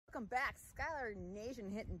Welcome back, Schuyler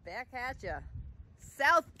Nation, hitting back at you.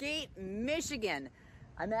 Southgate, Michigan.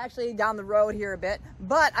 I'm actually down the road here a bit,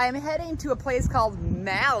 but I'm heading to a place called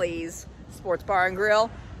Mallies Sports Bar and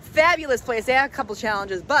Grill. Fabulous place. They have a couple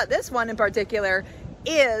challenges, but this one in particular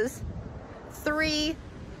is 3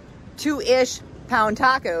 2-ish pound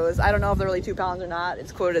tacos. I don't know if they're really 2 pounds or not.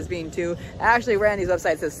 It's quoted as being 2. Actually, Randy's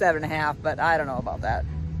website says 7.5, but I don't know about that.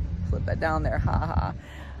 Flip that down there, haha.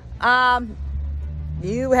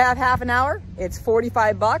 You have half an hour. It's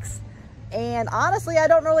 45 bucks. And honestly, I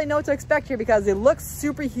don't really know what to expect here because it looks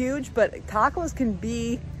super huge, but tacos can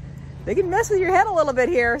be, they can mess with your head a little bit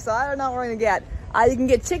here. So I don't know what we're gonna get. You can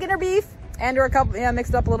get chicken or beef and or a couple,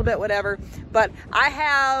 mixed up a little bit, whatever. But I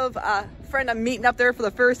have a friend I'm meeting up there for the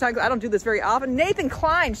first time. I don't do this very often. Nathan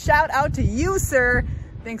Klein, shout out to you, sir.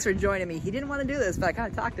 Thanks for joining me. He didn't want to do this, but I kind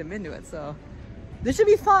of talked him into it. So this should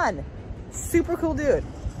be fun. Super cool dude.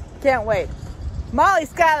 Can't wait. Molly,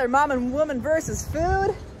 Schuyler, mom and woman versus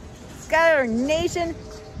food. Schuyler Nation,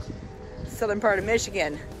 southern part of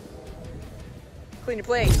Michigan. Clean your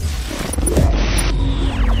plate.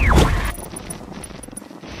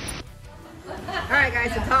 Alright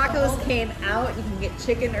guys, the tacos came out. You can get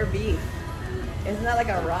chicken or beef. Isn't that like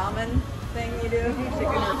a ramen thing you do?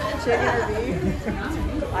 Chicken or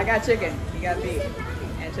beef? I got chicken. You got beef.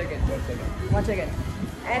 And chicken. One chicken.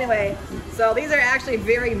 Anyway, so these are actually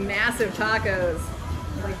very massive tacos.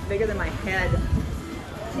 Like bigger than my head.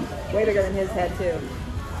 Way bigger than his head too.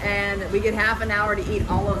 And we get half an hour to eat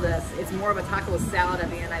all of this. It's more of a taco salad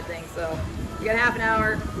at the end, I think. So you got half an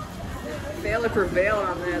hour. Fail or prevail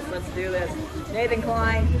on this. Let's do this. Nathan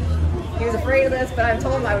Klein, he was afraid of this, but I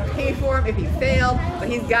told him I would pay for him if he failed. But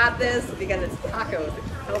he's got this because it's tacos,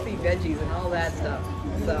 healthy veggies and all that stuff.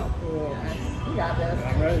 So, yeah, you got this.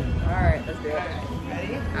 I'm ready. All right, let's do it.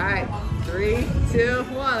 Ready? All right, 3, 2,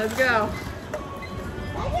 1, let's go.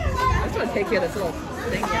 I just want to take care of this little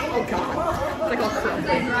thing here. Oh God, it's like all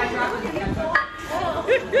crumbly.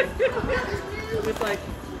 It's like.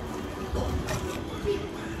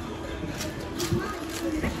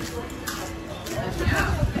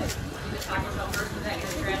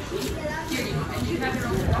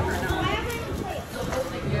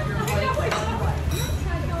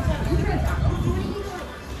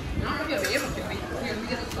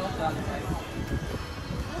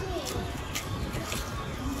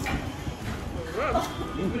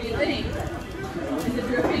 What do you think? Is it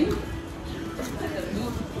dripping?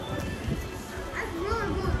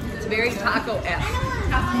 It's very taco-esque.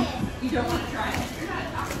 You don't want to try it?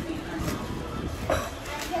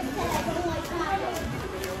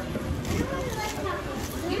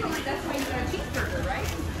 You don't like, that's why you got a cheeseburger, right?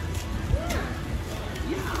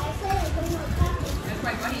 Yeah. That's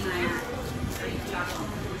why Buddy and I are eating taco.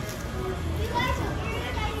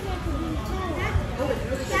 Oh, it's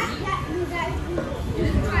really sweet. It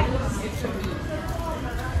is really, it's so meat.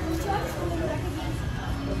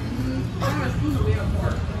 I don't want to spoon the way of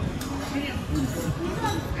pork.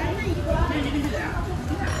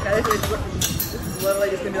 Yeah, this is literally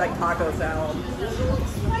just gonna be like taco salad.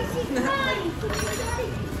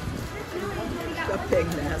 A big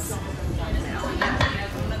mess.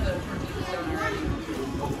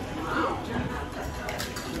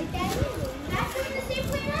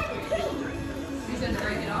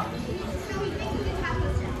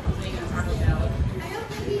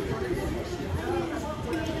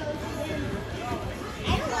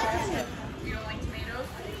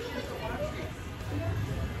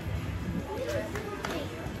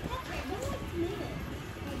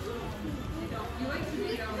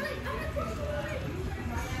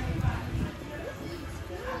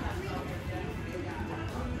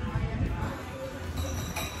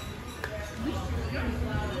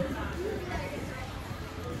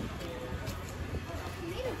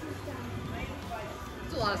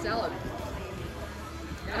 It's a lot of salad.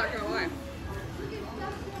 Not gonna lie.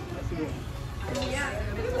 Yeah.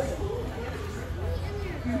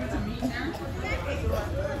 Put some meat in there.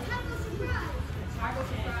 Taco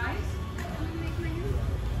surprise.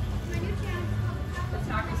 The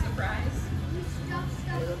taco surprise.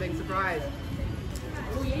 It was a big surprise.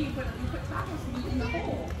 Oh yeah, you put taco meat in the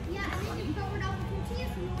hole. Yeah, and then you cover it up with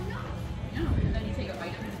tortillas and roll it up. Yeah, and then you take a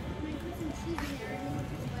bite of it. Put some cheese in there.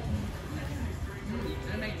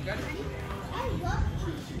 Does it make it good? I love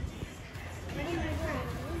cheese. Ready, my friend.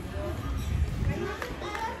 Ready?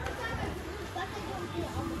 That's like what we do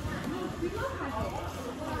all the time. We love tacos.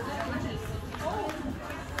 Oh,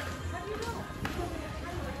 how do you know?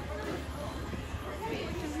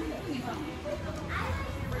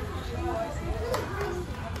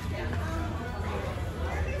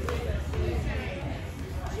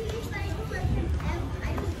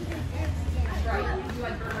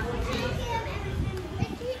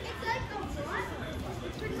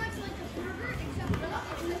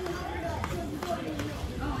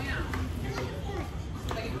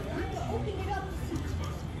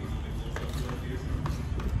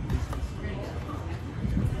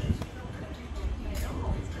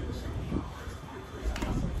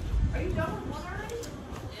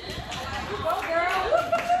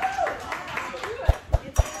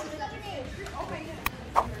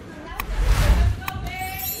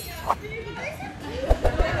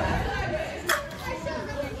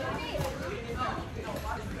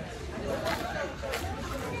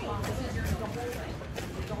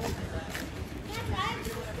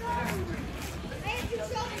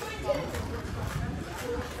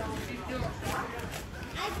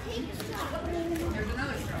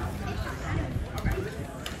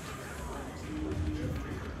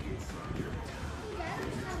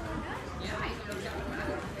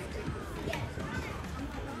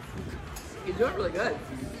 He's doing really good.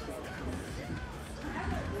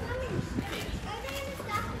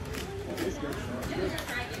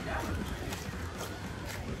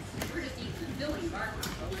 We're just eating filling bar.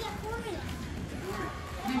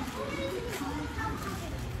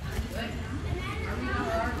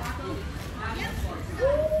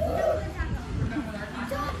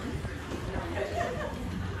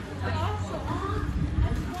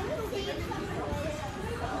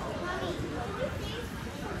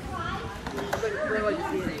 Really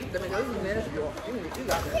just eating. I mean, those are minuscule. You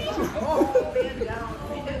got this. Oh.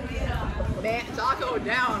 Man, taco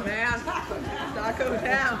down, man. Taco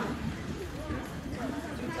down.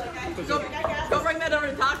 Go bring that over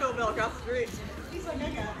to Taco Bell across the street. He's like, I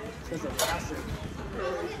got it. That's a classic.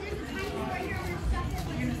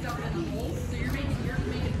 You're gonna stuff it in the holes. So you're making holes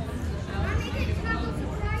in the shell.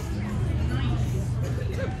 Nice.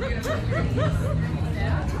 You're gonna put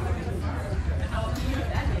that. How do you use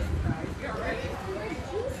that? Yeah, right.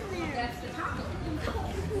 That's the taco.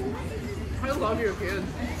 I love your kids.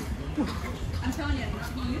 I'm telling you,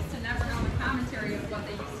 he used to never know the commentary of what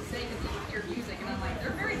they used to say because he would hear music, and I'm like,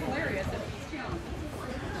 they're very hilarious at these challenges.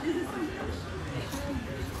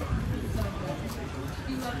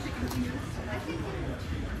 You love chicken fingers?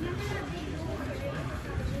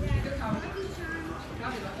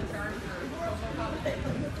 Probably love the charge for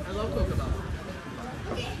I love Cocoa Bell.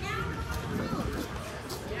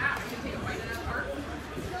 yeah, we can take a bite of that part.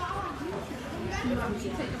 You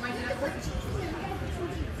should take a bite of that part.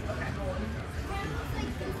 Okay.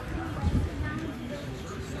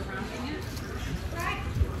 Surrounding it.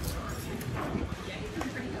 Yeah, he's doing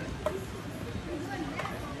pretty good. Yeah,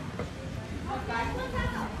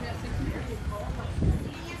 6 minutes.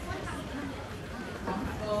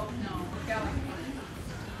 Well, no, we've got like 1.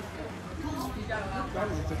 You got a lot. That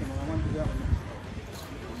was a chicken one. I wanted to do that one.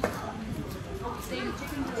 Same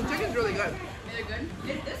chicken. The chicken's really good. They're good.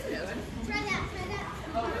 This is good. Try that.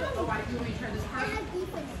 Oh, why do you want me to try this part? I have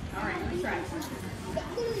beef in it. All right, let me try.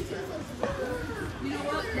 Literally tastes like You know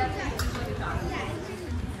what? That's like a taco. yeah.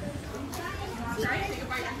 Try it. Take a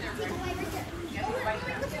bite right there. Take a bite right there. Yeah, take a bite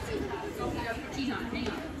there. Go, we got cheese on it. Hang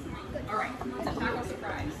on. All right, it's a taco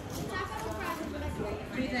surprise. Taco surprise is what I call it.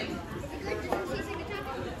 What do you think? Is it good? Does it taste like a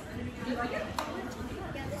taco? Do you like it?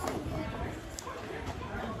 Yeah, this is good.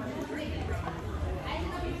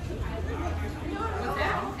 What's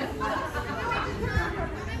that?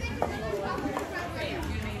 Okay, you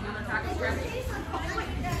gonna make another taco surprise?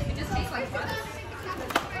 It just tastes like fun.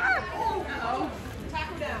 Uh-oh.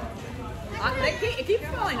 Taco down. It keeps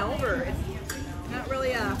falling over. It's not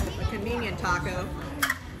really a convenient taco.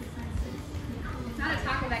 It's not a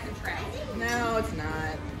taco that can track. No, it's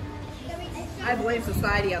not. I blame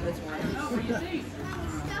society on this one. Oh, what do you think?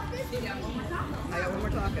 Stuff this You got one more taco? I got one more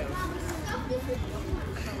taco. Stuff this with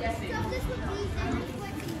Yes, ma'am. stuff this with these and just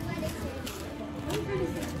put some lettuce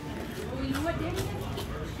in. Well, you know what, Danny?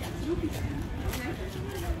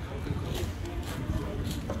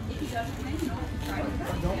 If he doesn't think, no, try it.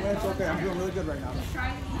 Don't worry, it's okay. I'm doing really good right now. Just try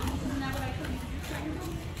it. Isn't that what I told you?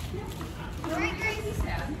 Alright, Grace.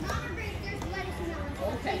 Sad. Mama, Grace, there's lettuce in that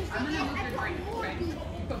one. Okay, I'm gonna look I good put right now. more Okay. beef.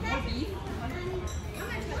 You put more beef? I'm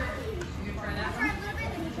gonna try it. You gonna try that Try one? a little bit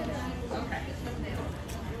and then put it on. Okay.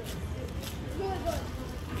 Good, good.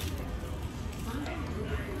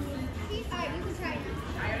 Alright, you can try it now.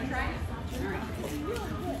 I gotta try it? Alright.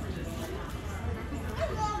 I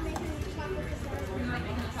love making chocolate surprise. You like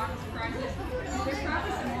making the taco surprises? There's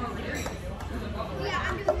probably some more over here. There's a bubble right Yeah,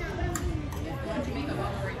 I'm doing that, but I'm doing there. Why don't you make a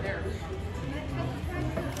bubble right there? my chocolate surprise.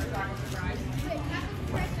 Taco surprise. Wait, chocolate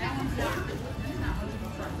surprise. That one's not. That's not much of a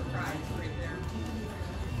surprise right there.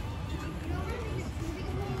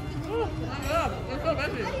 It's so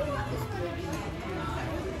messy. How do you want this one to be?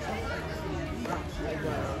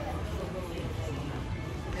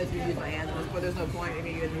 I just use my hands, but there's no point in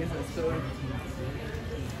me using this spoon.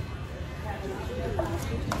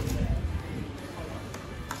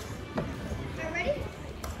 Are you ready?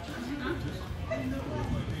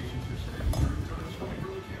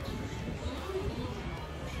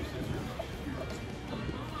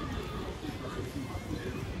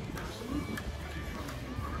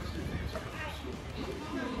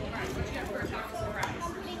 Alright, what you got for a taco surprise?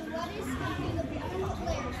 I'm putting lettuce in the bottom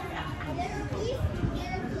layers. A layer of beef, a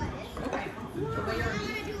layer of lettuce. Okay. So layer I'm of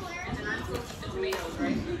gonna beef. do a layer And of then I'm beef. supposed to put tomatoes,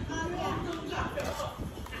 right? Yeah.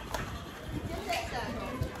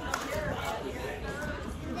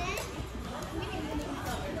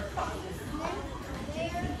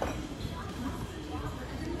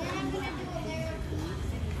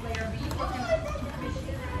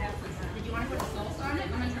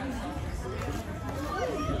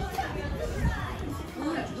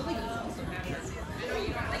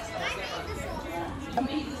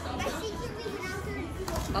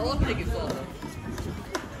 How long do you think you sold them?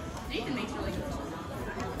 Nathan makes really good sauce.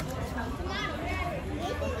 Come on, Dad.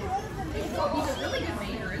 Nathan was the big He's a really good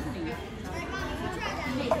maker, isn't he? Right, Mom, you try that.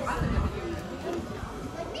 He makes lots of good food.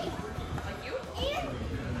 Like me. Like you? And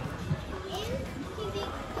he does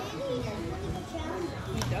really good challenge.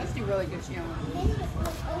 He does do really good challenge. And he just goes,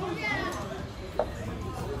 oh yeah.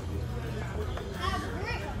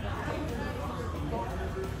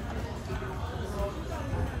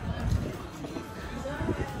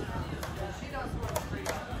 Great.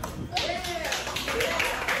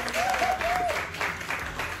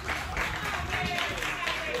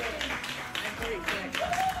 I'm pretty sick.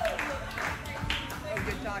 That was a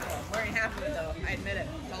good taco. I'm wearing half of it though. I admit it.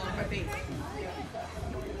 It's all on my face.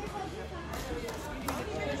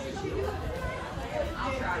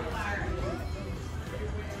 I'll try it.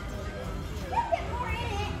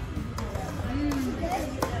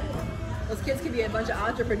 Those kids could be a bunch of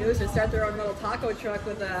entrepreneurs and start their own little taco truck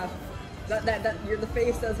with that you're the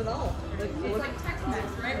face does it all. It's like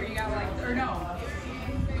Tex-Mex, right? Where you got like, or no,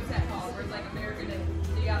 what's that called? Where it's like American,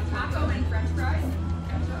 you got taco and French fries.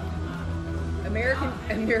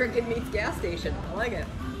 American meets gas station. I like it.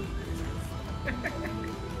 This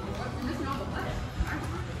is all the lettuce.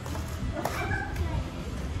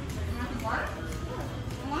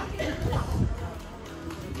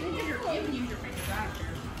 You can use your fingers, I don't care.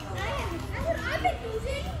 I've been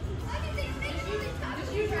using. I can take pictures and talk.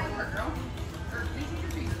 Just use your fork, girl. Or just use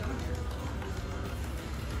your fingers, I don't care.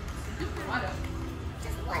 Just for lettuce.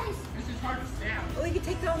 Just lettuce. It's just hard to stab. Oh, you can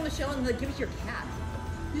take that on the shell and give it to your cat.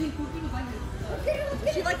 You think Cookie was like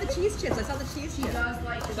this? She liked the cheese chips. I saw the cheese She chips. does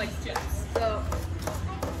like cheese chips. So,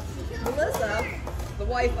 Melissa, the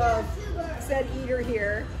wife of said eater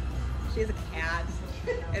here, she has a cat,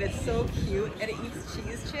 and it's so cute, and it eats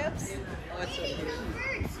cheese chips. Oh, it's so cute.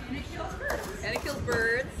 And it kills birds. And it kills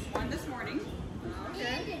birds. One this morning.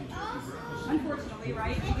 Okay. Unfortunately,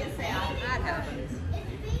 right? You get sad. That happens.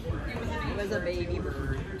 It was a baby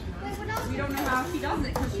bird. We don't know how she does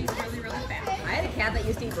it because she's really, really fat. I had a cat that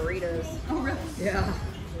used to eat burritos. Oh, really? Yeah.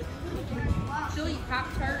 She'll eat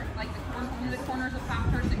Pop-Tart, like the corners of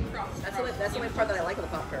Pop-Tarts and crust. That's the only part that I like of the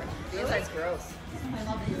popcorn. The inside's gross. I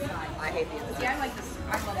love the inside. I hate the See, inside. I like this.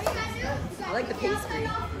 I love this. I like the pastry.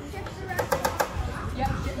 Yep,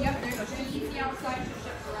 there you go. She eats the outside, she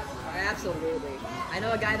ships the rest of it. Absolutely. I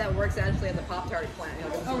know a guy that works actually at the Pop-Tart plant.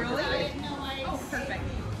 Oh, really? Oh, perfect.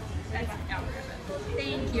 That's outrageous.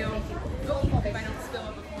 Thank you. Oh, hope I don't spill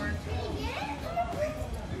up the corn.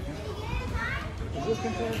 Is this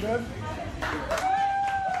container good?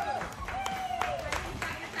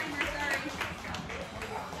 Sorry.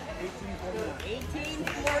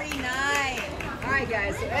 1849. All right,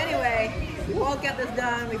 guys. So anyway, we both got this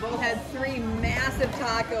done. We both had 3 massive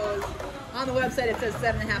tacos. On the website, it says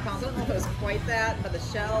 7.5 pounds. I don't know if it was quite that, but the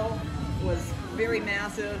shell was very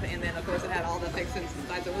massive, and then of course it had all the fixings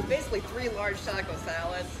inside. So it was basically 3 large taco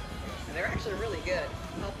salads, and they're actually really good.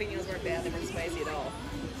 Jalapenos weren't bad; they weren't spicy at all.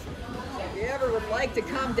 So if you ever would like to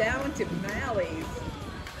come down to Mallies,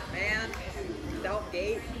 man,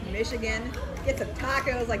 Southgate, Michigan, get some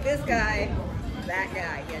tacos like this guy, that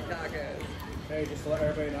guy get tacos. Hey, just to let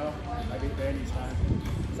everybody know, I beat Randy's time.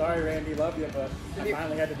 Sorry, Randy, love you, but I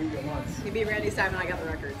finally had to beat you once. He beat Randy's time and I got the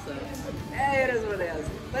record, so hey, it is what it is.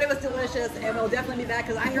 But it was delicious, and we'll definitely be back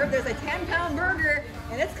because I heard there's a 10-pound burger,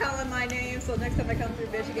 and it's calling my name. So next time I come through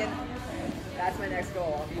Michigan, that's my next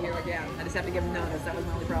goal. I'll be here again. I just have to give them notice. That was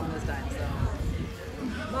my only problem this time. So,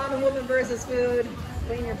 mom and woman versus food.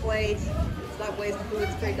 Clean your plate. Stop wasting food.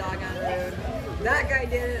 It's pretty doggone rude. That guy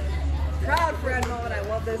did it. Proud friend moment. I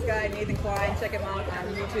love this guy, Nathan Klein. Check him out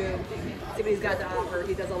on YouTube. See what he's got to offer.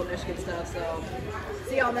 He does all the Michigan stuff. So,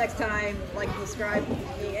 see y'all next time. Like and subscribe to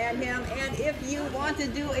me and him. And if you want to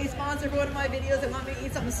do a sponsor for one of my videos and want me to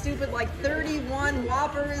eat something stupid like 31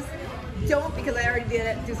 Whoppers, don't, because I already did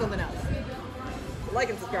it. Do something else.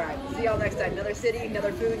 Like and subscribe. See y'all next time. Another city,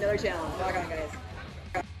 another food, another challenge. Rock on, guys.